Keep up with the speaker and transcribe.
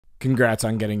Congrats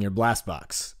on getting your Blast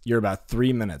Box. You're about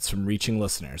 3 minutes from reaching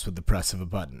listeners with the press of a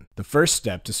button. The first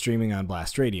step to streaming on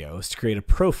Blast Radio is to create a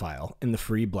profile in the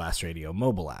free Blast Radio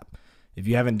mobile app. If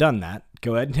you haven't done that,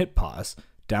 go ahead and hit pause,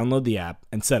 download the app,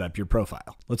 and set up your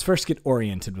profile. Let's first get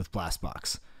oriented with Blast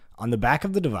Box. On the back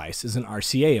of the device is an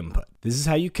RCA input. This is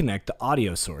how you connect the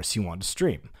audio source you want to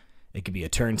stream. It could be a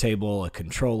turntable, a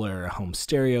controller, a home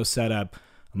stereo setup,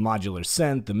 a modular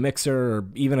synth, a mixer, or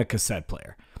even a cassette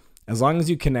player. As long as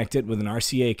you connect it with an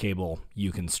RCA cable,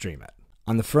 you can stream it.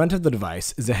 On the front of the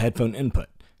device is a headphone input.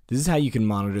 This is how you can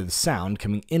monitor the sound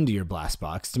coming into your Blast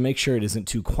Box to make sure it isn't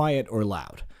too quiet or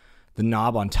loud. The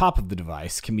knob on top of the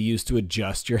device can be used to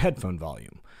adjust your headphone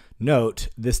volume. Note,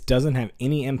 this doesn't have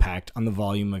any impact on the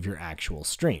volume of your actual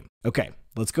stream. Okay,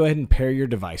 let's go ahead and pair your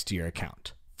device to your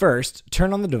account. First,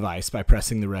 turn on the device by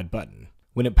pressing the red button.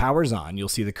 When it powers on, you'll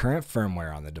see the current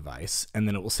firmware on the device, and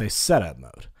then it will say Setup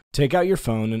Mode. Take out your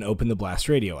phone and open the Blast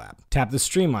Radio app. Tap the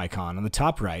stream icon on the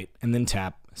top right, and then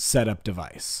tap Set Up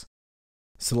Device.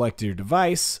 Select your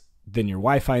device, then your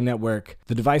Wi-Fi network.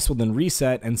 The device will then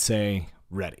reset and say,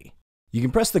 Ready. You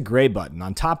can press the gray button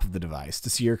on top of the device to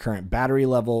see your current battery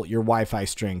level, your Wi-Fi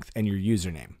strength, and your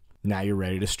username. Now you're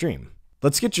ready to stream.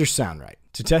 Let's get your sound right.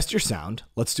 To test your sound,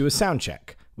 let's do a sound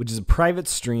check, which is a private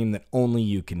stream that only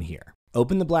you can hear.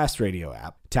 Open the Blast Radio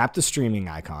app, tap the streaming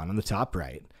icon on the top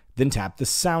right, then tap the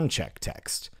sound check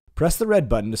text. Press the red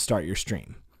button to start your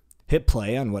stream. Hit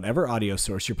play on whatever audio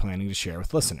source you're planning to share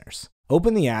with listeners.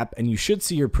 Open the app and you should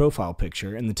see your profile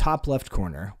picture in the top left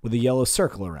corner with a yellow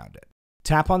circle around it.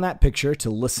 Tap on that picture to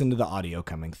listen to the audio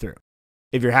coming through.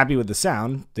 If you're happy with the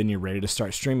sound, then you're ready to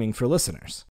start streaming for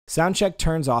listeners. Soundcheck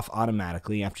turns off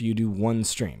automatically after you do one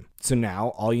stream. So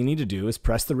now all you need to do is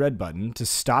press the red button to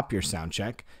stop your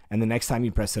soundcheck, and the next time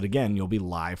you press it again, you'll be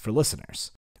live for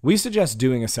listeners. We suggest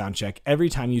doing a sound check every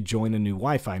time you join a new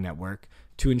Wi-Fi network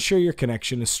to ensure your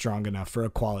connection is strong enough for a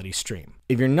quality stream.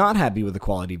 If you're not happy with the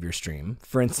quality of your stream,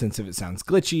 for instance if it sounds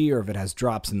glitchy or if it has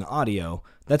drops in the audio,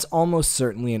 that's almost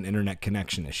certainly an internet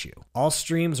connection issue. All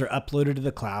streams are uploaded to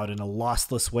the cloud in a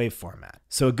lossless wave format,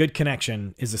 so a good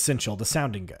connection is essential to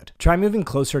sounding good. Try moving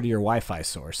closer to your Wi-Fi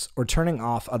source or turning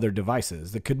off other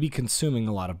devices that could be consuming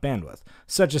a lot of bandwidth,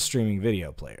 such as streaming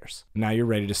video players. Now you're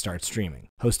ready to start streaming.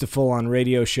 Host a full-on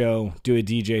radio show, do a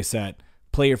DJ set,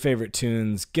 play your favorite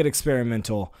tunes, get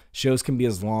experimental. Shows can be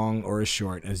as long or as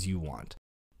short as you want.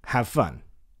 Have fun.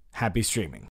 Happy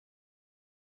streaming.